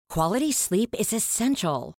Quality sleep is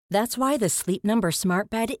essential. That's why the Sleep Number Smart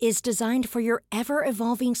Bed is designed for your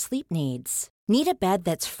ever-evolving sleep needs. Need a bed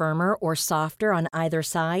that's firmer or softer on either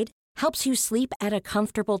side? Helps you sleep at a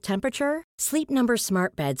comfortable temperature? Sleep Number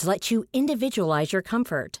Smart Beds let you individualize your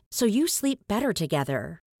comfort, so you sleep better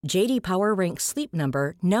together. J.D. Power ranks Sleep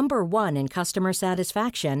Number number 1 in customer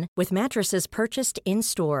satisfaction with mattresses purchased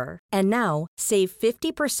in-store. And now, save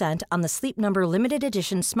 50% on the Sleep Number Limited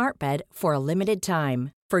Edition Smart Bed for a limited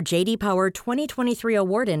time. For J.D. Power 2023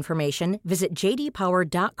 award information, visit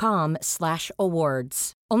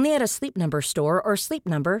jdpower.com/awards. Only at a Sleep Number store or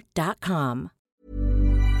sleepnumber.com.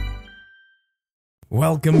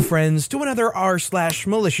 Welcome, friends, to another rSlash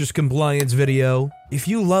malicious compliance video. If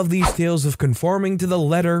you love these tales of conforming to the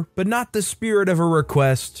letter, but not the spirit of a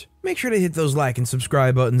request, make sure to hit those like and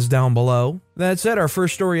subscribe buttons down below. That said, our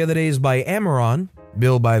first story of the day is by Amaron.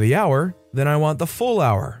 Bill by the hour, then I want the full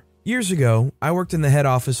hour. Years ago, I worked in the head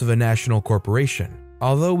office of a national corporation.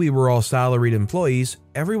 Although we were all salaried employees,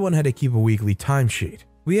 everyone had to keep a weekly timesheet.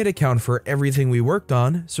 We had to account for everything we worked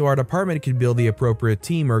on, so our department could build the appropriate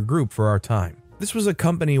team or group for our time. This was a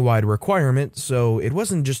company-wide requirement, so it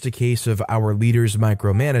wasn't just a case of our leaders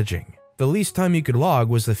micromanaging. The least time you could log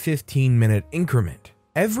was a 15-minute increment.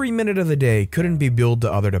 Every minute of the day couldn't be billed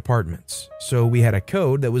to other departments, so we had a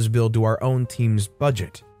code that was billed to our own team's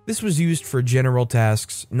budget. This was used for general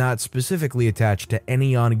tasks not specifically attached to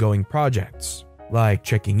any ongoing projects, like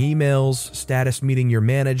checking emails, status meeting your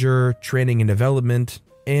manager, training and development,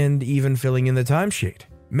 and even filling in the timesheet.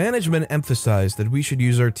 Management emphasized that we should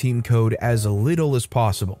use our team code as little as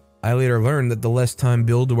possible. I later learned that the less time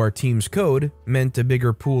billed to our team's code meant a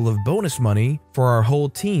bigger pool of bonus money for our whole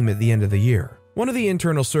team at the end of the year. One of the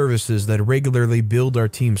internal services that regularly billed our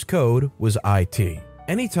team's code was IT.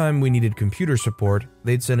 Anytime we needed computer support,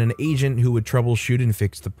 they'd send an agent who would troubleshoot and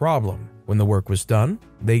fix the problem. When the work was done,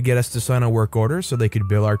 they'd get us to sign a work order so they could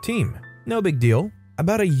bill our team. No big deal.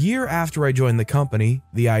 About a year after I joined the company,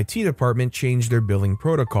 the IT department changed their billing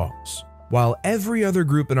protocols. While every other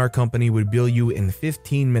group in our company would bill you in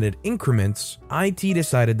 15-minute increments, IT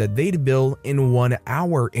decided that they'd bill in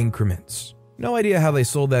 1-hour increments. No idea how they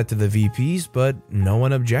sold that to the VPs, but no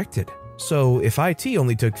one objected. So if IT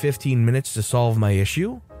only took 15 minutes to solve my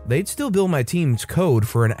issue, they'd still bill my team's code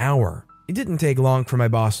for an hour. It didn't take long for my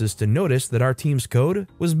bosses to notice that our team's code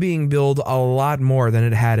was being billed a lot more than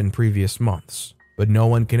it had in previous months. But no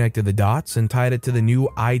one connected the dots and tied it to the new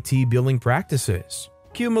IT billing practices.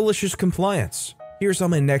 Cue malicious compliance. Here's how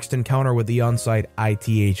my next encounter with the on-site IT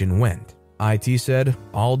agent went. IT said,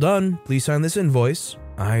 "All done, please sign this invoice."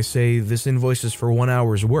 I say, "This invoice is for 1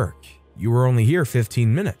 hour's work. You were only here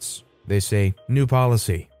 15 minutes. They say, "New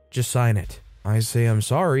policy, just sign it." I say, "I'm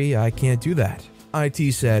sorry, I can't do that."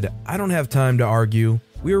 IT said, "I don't have time to argue.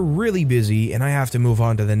 We're really busy and I have to move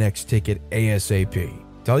on to the next ticket ASAP.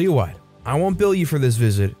 Tell you what, I won't bill you for this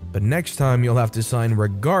visit, but next time you'll have to sign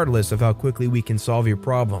regardless of how quickly we can solve your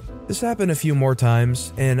problem." This happened a few more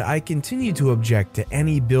times, and I continued to object to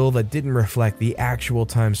any bill that didn't reflect the actual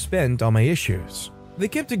time spent on my issues. They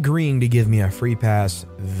kept agreeing to give me a free pass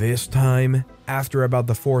this time. After about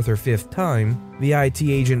the 4th or 5th time, the IT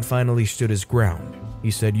agent finally stood his ground. He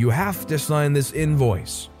said, "You have to sign this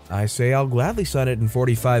invoice." I say, "I'll gladly sign it in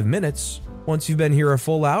 45 minutes. Once you've been here a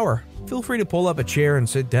full hour, feel free to pull up a chair and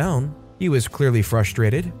sit down." He was clearly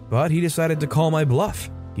frustrated, but he decided to call my bluff.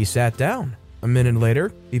 He sat down. A minute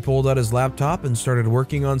later, he pulled out his laptop and started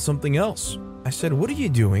working on something else. I said, "What are you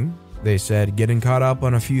doing?" They said, "Getting caught up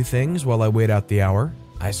on a few things while I wait out the hour."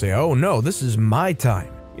 I say, "Oh no, this is my time.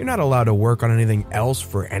 You're not allowed to work on anything else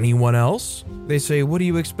for anyone else." They say, "What do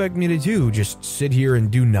you expect me to do? Just sit here and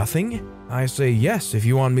do nothing?" I say, "Yes, if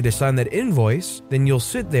you want me to sign that invoice, then you'll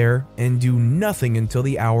sit there and do nothing until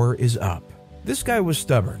the hour is up." This guy was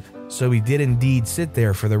stubborn, so he did indeed sit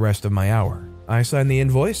there for the rest of my hour. I signed the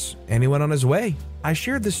invoice and he went on his way. I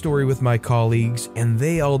shared the story with my colleagues and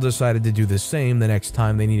they all decided to do the same the next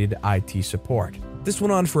time they needed IT support. This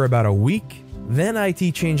went on for about a week. Then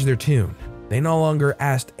IT changed their tune. They no longer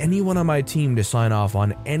asked anyone on my team to sign off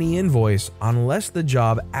on any invoice unless the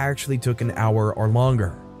job actually took an hour or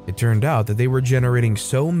longer. It turned out that they were generating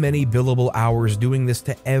so many billable hours doing this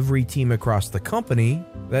to every team across the company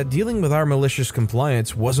that dealing with our malicious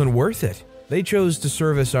compliance wasn't worth it. They chose to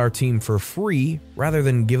service our team for free rather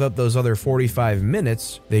than give up those other 45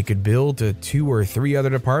 minutes they could bill to 2 or 3 other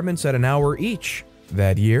departments at an hour each.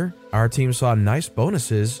 That year, our team saw nice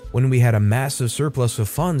bonuses when we had a massive surplus of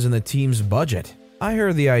funds in the team's budget. I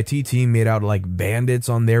heard the IT team made out like bandits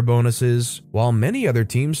on their bonuses, while many other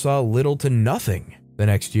teams saw little to nothing. The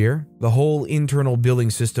next year, the whole internal billing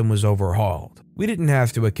system was overhauled. We didn't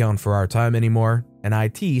have to account for our time anymore. and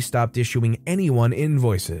IT stopped issuing anyone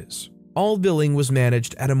invoices. All billing was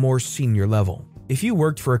managed at a more senior level. If you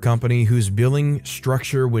worked for a company whose billing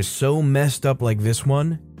structure was so messed up like this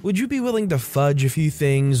one, would you be willing to fudge a few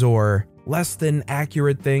things or less than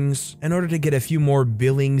accurate things in order to get a few more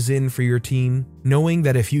billings in for your team, knowing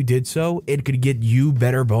that if you did so, it could get you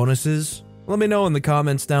better bonuses? Let me know in the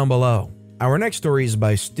comments down below. Our next story is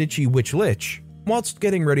by Stitchy Witch Lich. Whilst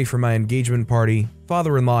getting ready for my engagement party,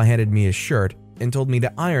 father-in-law handed me his shirt and told me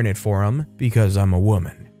to iron it for him because I'm a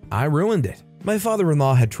woman. I ruined it. My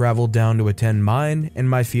father-in-law had traveled down to attend mine and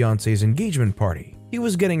my fiance's engagement party. He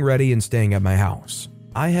was getting ready and staying at my house.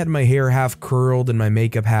 I had my hair half curled and my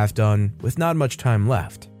makeup half done, with not much time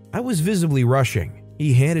left. I was visibly rushing.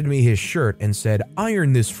 He handed me his shirt and said,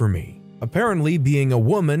 "Iron this for me." Apparently, being a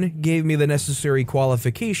woman gave me the necessary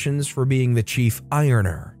qualifications for being the chief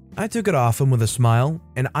ironer. I took it off him with a smile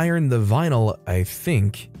and ironed the vinyl, I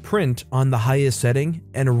think, print on the highest setting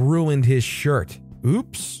and ruined his shirt.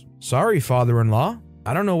 Oops. Sorry, father-in-law.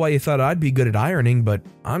 I don't know why you thought I'd be good at ironing, but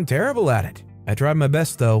I'm terrible at it. I tried my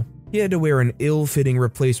best though. He had to wear an ill-fitting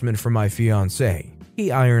replacement for my fiancé.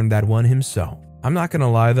 He ironed that one himself. I'm not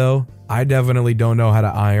gonna lie though, I definitely don't know how to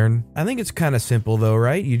iron. I think it's kind of simple though,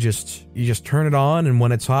 right? You just turn it on, and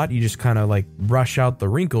when it's hot, you just kind of like brush out the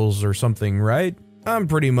wrinkles or something, right? I'm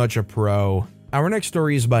pretty much a pro. Our next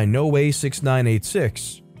story is by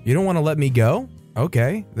NoWay6986. You don't want to let me go?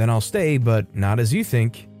 Okay, then I'll stay, but not as you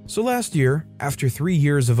think. So last year, after 3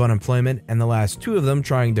 years of unemployment and the last 2 of them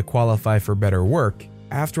trying to qualify for better work,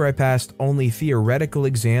 after I passed only theoretical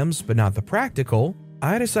exams but not the practical,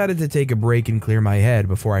 I decided to take a break and clear my head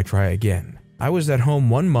before I try again. I was at home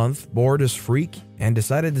 1 month, bored as freak, and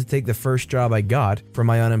decided to take the first job I got from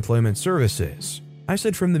my unemployment services. I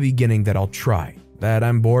said from the beginning that I'll try, that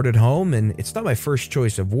I'm bored at home and it's not my first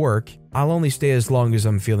choice of work. I'll only stay as long as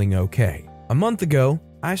I'm feeling okay. A month ago,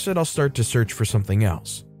 I said I'll start to search for something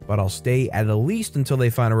else, but I'll stay at least until they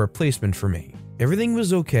find a replacement for me. Everything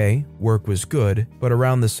was okay, work was good, but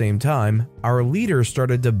around the same time, our leader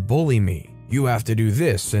started to bully me. You have to do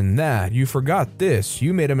this and that, you forgot this,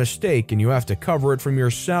 you made a mistake and you have to cover it from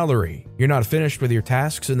your salary. You're not finished with your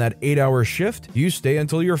tasks in that 8-hour shift, you stay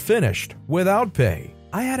until you're finished, without pay.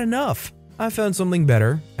 I had enough. I found something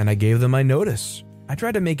better, and I gave them my notice. I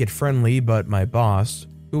tried to make it friendly, but my boss,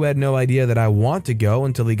 who had no idea that I want to go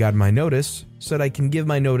until he got my notice, said I can give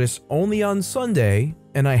my notice only on Sunday,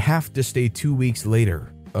 and I have to stay 2 weeks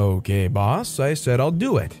later. Okay, boss, I said I'll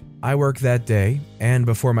do it. I worked that day, and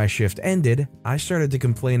before my shift ended, I started to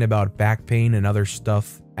complain about back pain and other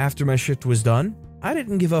stuff. After my shift was done, I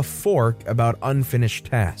didn't give a fork about unfinished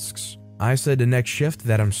tasks. I said the next shift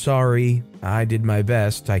that I'm sorry, I did my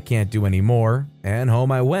best, I can't do any more, and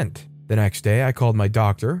home I went. The next day, I called my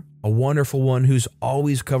doctor, a wonderful one who's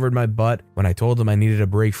always covered my butt when I told him I needed a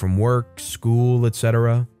break from work, school,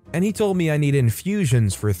 etc. And he told me I need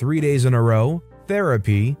infusions for 3 days in a row,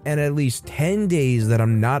 therapy, and at least 10 days that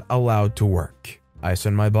I'm not allowed to work. I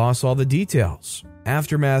sent my boss all the details.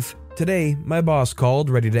 Aftermath, today my boss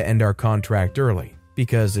called ready to end our contract early,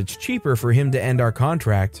 because it's cheaper for him to end our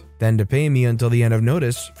contract than to pay me until the end of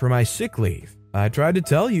notice for my sick leave. I tried to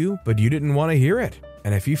tell you, but you didn't want to hear it.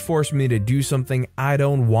 And if you force me to do something I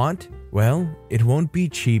don't want, well, it won't be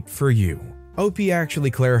cheap for you. OP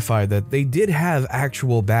actually clarified that they did have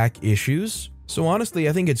actual back issues. So honestly,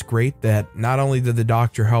 I think it's great that not only did the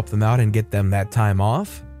doctor help them out and get them that time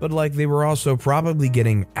off, but like they were also probably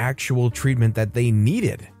getting actual treatment that they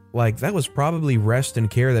needed. Like that was probably rest and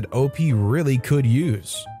care that OP really could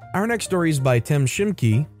use. Our next story is by Tim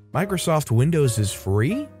Shimke. Microsoft Windows is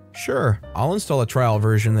free? Sure, I'll install a trial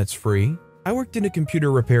version that's free. I worked in a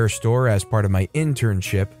computer repair store as part of my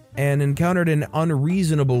internship and encountered an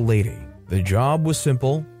unreasonable lady. The job was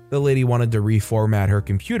simple. The lady wanted to reformat her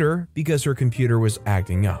computer because her computer was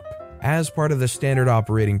acting up. As part of the standard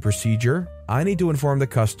operating procedure, I need to inform the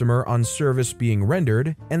customer on service being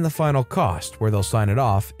rendered and the final cost where they'll sign it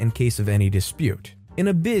off in case of any dispute. In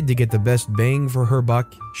a bid to get the best bang for her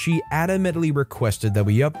buck, she adamantly requested that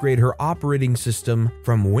we upgrade her operating system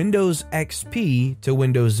from Windows XP to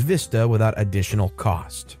Windows Vista without additional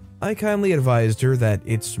cost. I kindly advised her that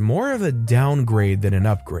it's more of a downgrade than an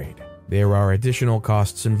upgrade. There are additional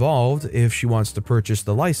costs involved if she wants to purchase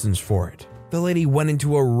the license for it. The lady went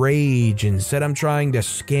into a rage and said I'm trying to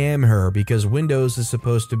scam her because Windows is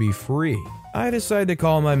supposed to be free. I decided to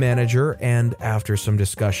call my manager, and after some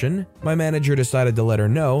discussion, my manager decided to let her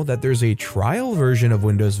know that there's a trial version of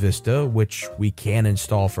Windows Vista which we can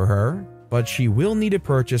install for her, but she will need to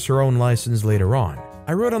purchase her own license later on.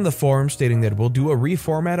 I wrote on the forum stating that we'll do a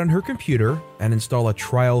reformat on her computer and install a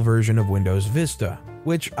trial version of Windows Vista.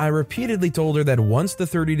 which I repeatedly told her that once the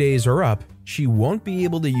 30 days are up, she won't be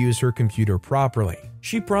able to use her computer properly.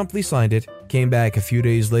 She promptly signed it, came back a few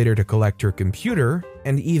days later to collect her computer,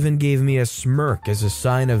 and even gave me a smirk as a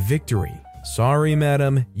sign of victory. Sorry,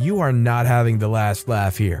 madam, you are not having the last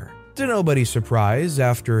laugh here. To nobody's surprise,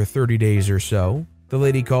 after 30 days or so, the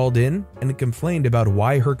lady called in and complained about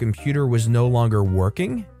why her computer was no longer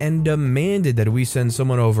working and demanded that we send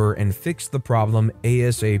someone over and fix the problem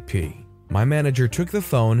ASAP. My manager took the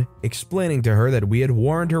phone, explaining to her that we had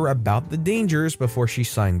warned her about the dangers before she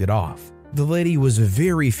signed it off. The lady was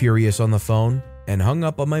very furious on the phone and hung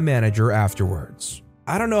up on my manager afterwards.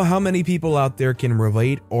 I don't know how many people out there can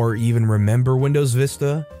relate or even remember Windows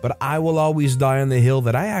Vista, but I will always die on the hill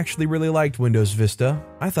that I actually really liked Windows Vista.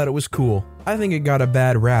 I thought it was cool. I think it got a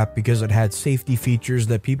bad rap because it had safety features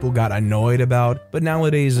that people got annoyed about, but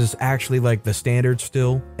nowadays is actually like the standard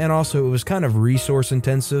still. And also it was kind of resource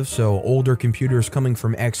intensive, so older computers coming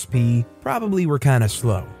from XP probably were kind of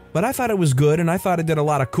slow. But I thought it was good and I thought it did a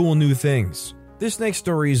lot of cool new things. This next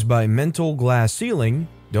story is by Mental Glass Ceiling.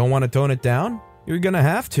 Don't want to tone it down? You're gonna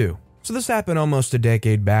have to. So this happened almost a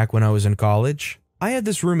decade back when I was in college. I had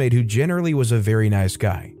this roommate who generally was a very nice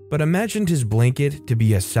guy, but imagined his blanket to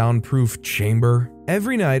be a soundproof chamber.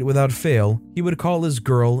 Every night without fail, he would call his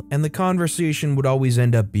girl and the conversation would always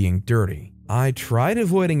end up being dirty. I tried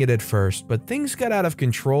avoiding it at first, but things got out of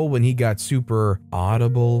control when he got super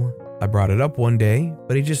audible. I brought it up one day,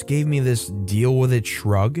 but he just gave me this deal with it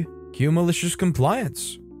shrug. Cue malicious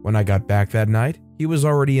compliance. When I got back that night, he was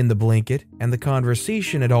already in the blanket and the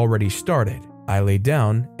conversation had already started. I laid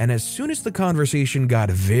down, and as soon as the conversation got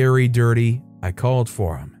very dirty, I called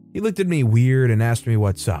for him. He looked at me weird and asked me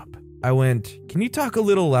what's up. I went, "Can you talk a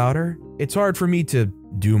little louder? It's hard for me to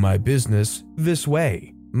do my business this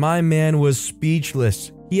way." My man was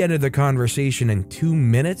speechless. He ended the conversation in 2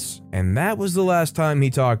 minutes, and that was the last time he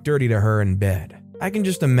talked dirty to her in bed. I can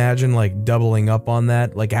just imagine like doubling up on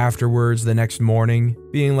that, like afterwards the next morning,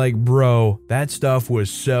 being like, "Bro, that stuff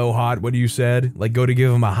was so hot what you said," like go to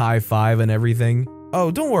give him a high five and everything.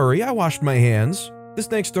 "Oh, don't worry, I washed my hands."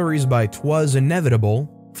 This next story is by Twas Inevitable.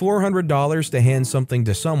 $400 to hand something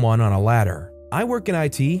to someone on a ladder. I work in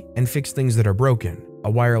IT and fix things that are broken.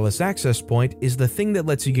 A wireless access point is the thing that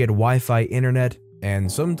lets you get Wi-Fi internet,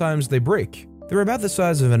 and sometimes they break. They're about the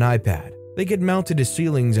size of an iPad. They get mounted to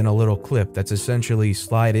ceilings in a little clip that's essentially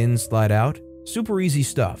slide in, slide out. Super easy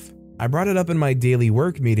stuff. I brought it up in my daily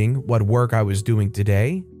work meeting, what work I was doing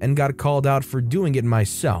today, and got called out for doing it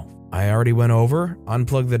myself. I already went over,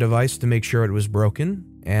 unplugged the device to make sure it was broken,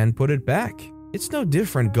 and put it back. It's no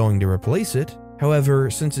different going to replace it. However,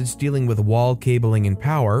 since it's dealing with wall cabling and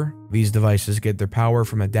power, these devices get their power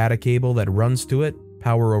from a data cable that runs to it,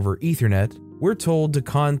 power over Ethernet. We're told to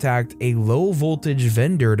contact a low voltage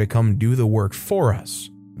vendor to come do the work for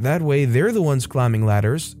us. That way they're the ones climbing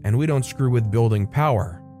ladders and we don't screw with building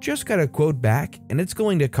power. Just got a quote back and it's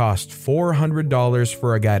going to cost $400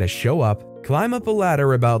 for a guy to show up, climb up a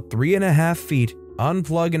ladder about 3.5 feet,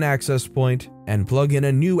 unplug an access point, and plug in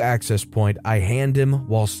a new access point I hand him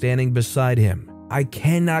while standing beside him. I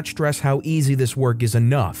cannot stress how easy this work is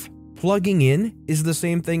enough. Plugging in is the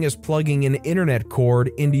same thing as plugging an internet cord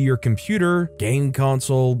into your computer, game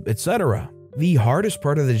console, etc. The hardest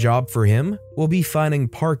part of the job for him will be finding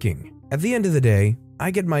parking. At the end of the day, I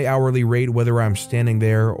get my hourly rate whether I'm standing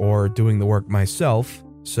there or doing the work myself,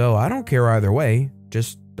 so I don't care either way,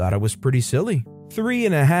 just thought it was pretty silly.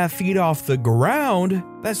 3.5 feet off the ground?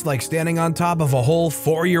 That's like standing on top of a whole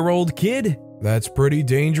 4-year-old kid. That's pretty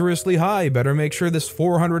dangerously high. Better make sure this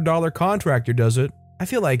 $400 contractor does it. I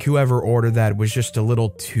feel like whoever ordered that was just a little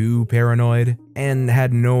too paranoid and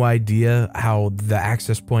had no idea how the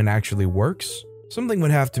access point actually works. Something would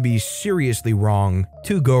have to be seriously wrong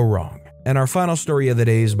to go wrong. And our final story of the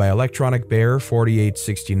day is by Electronic Bear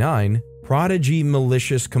 4869, Prodigy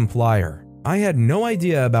Malicious Complier. I had no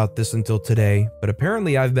idea about this until today, but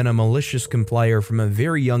apparently I've been a malicious complier from a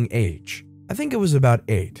very young age. I think it was about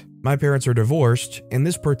 8. My parents are divorced, and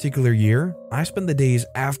this particular year, I spent the days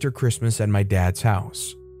after Christmas at my dad's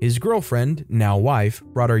house. His girlfriend, now wife,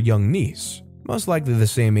 brought our young niece, most likely the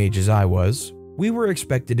same age as I was. We were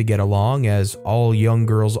expected to get along, as all young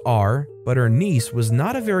girls are, but her niece was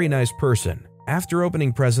not a very nice person. After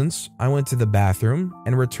opening presents, I went to the bathroom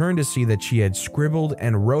and returned to see that she had scribbled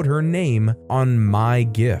and wrote her name on my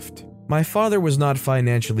gift. My father was not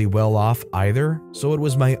financially well off either, so it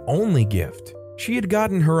was my only gift. She had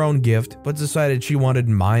gotten her own gift, but decided she wanted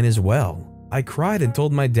mine as well. I cried and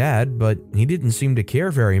told my dad, but he didn't seem to care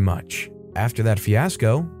very much. After that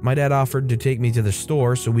fiasco, my dad offered to take me to the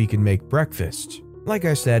store so we could make breakfast. Like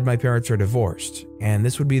I said, my parents are divorced, and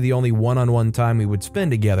this would be the only one-on-one time we would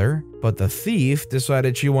spend together, but the thief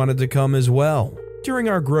decided she wanted to come as well. During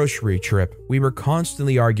our grocery trip, we were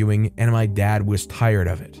constantly arguing, and my dad was tired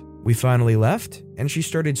of it. We finally left, and she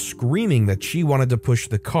started screaming that she wanted to push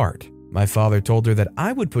the cart. My father told her that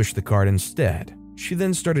I would push the cart instead. She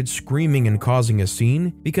then started screaming and causing a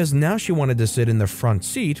scene because now she wanted to sit in the front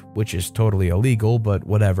seat, which is totally illegal, but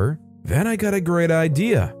whatever. Then I got a great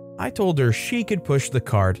idea. I told her she could push the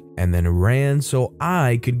cart and then ran so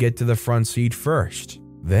I could get to the front seat first.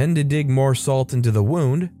 Then, to dig more salt into the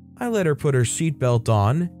wound, I let her put her seatbelt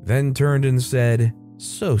on, then turned and said,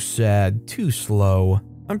 "So sad, too slow."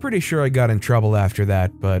 I'm pretty sure I got in trouble after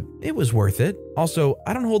that, but it was worth it. Also,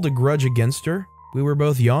 I don't hold a grudge against her. We were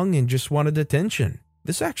both young and just wanted attention.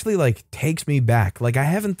 This actually takes me back. I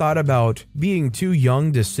haven't thought about being too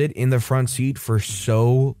young to sit in the front seat for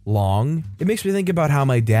so long. It makes me think about how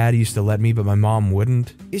my dad used to let me, but my mom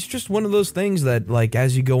wouldn't. It's just one of those things that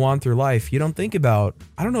as you go on through life, you don't think about.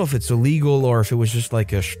 I don't know if it's illegal or if it was just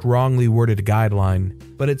a strongly worded guideline,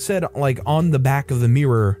 but it said on the back of the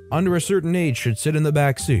mirror, under a certain age should sit in the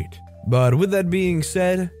back seat. But with that being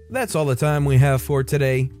said, that's all the time we have for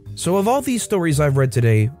today. So of all these stories I've read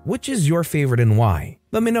today, which is your favorite and why?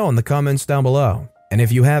 Let me know in the comments down below. And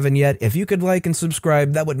if you haven't yet, if you could like and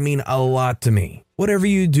subscribe, that would mean a lot to me. Whatever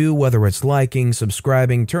you do, whether it's liking,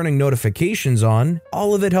 subscribing, turning notifications on,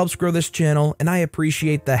 all of it helps grow this channel, and I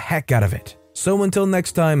appreciate the heck out of it. So until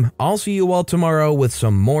next time, I'll see you all tomorrow with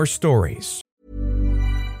some more stories.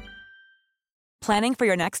 Planning for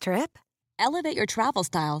your next trip? Elevate your travel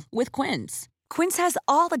style with Quince. Quince has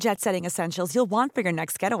all the jet-setting essentials you'll want for your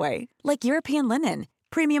next getaway, like European linen,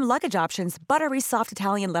 premium luggage options, buttery soft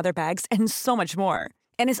Italian leather bags, and so much more.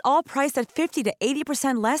 And is all priced at 50 to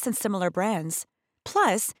 80% less than similar brands.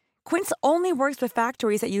 Plus, Quince only works with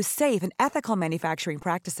factories that use safe and ethical manufacturing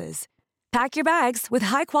practices. Pack your bags with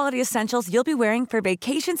high-quality essentials you'll be wearing for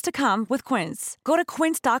vacations to come with Quince. Go to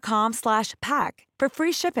quince.com/pack for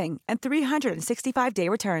free shipping and 365-day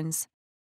returns.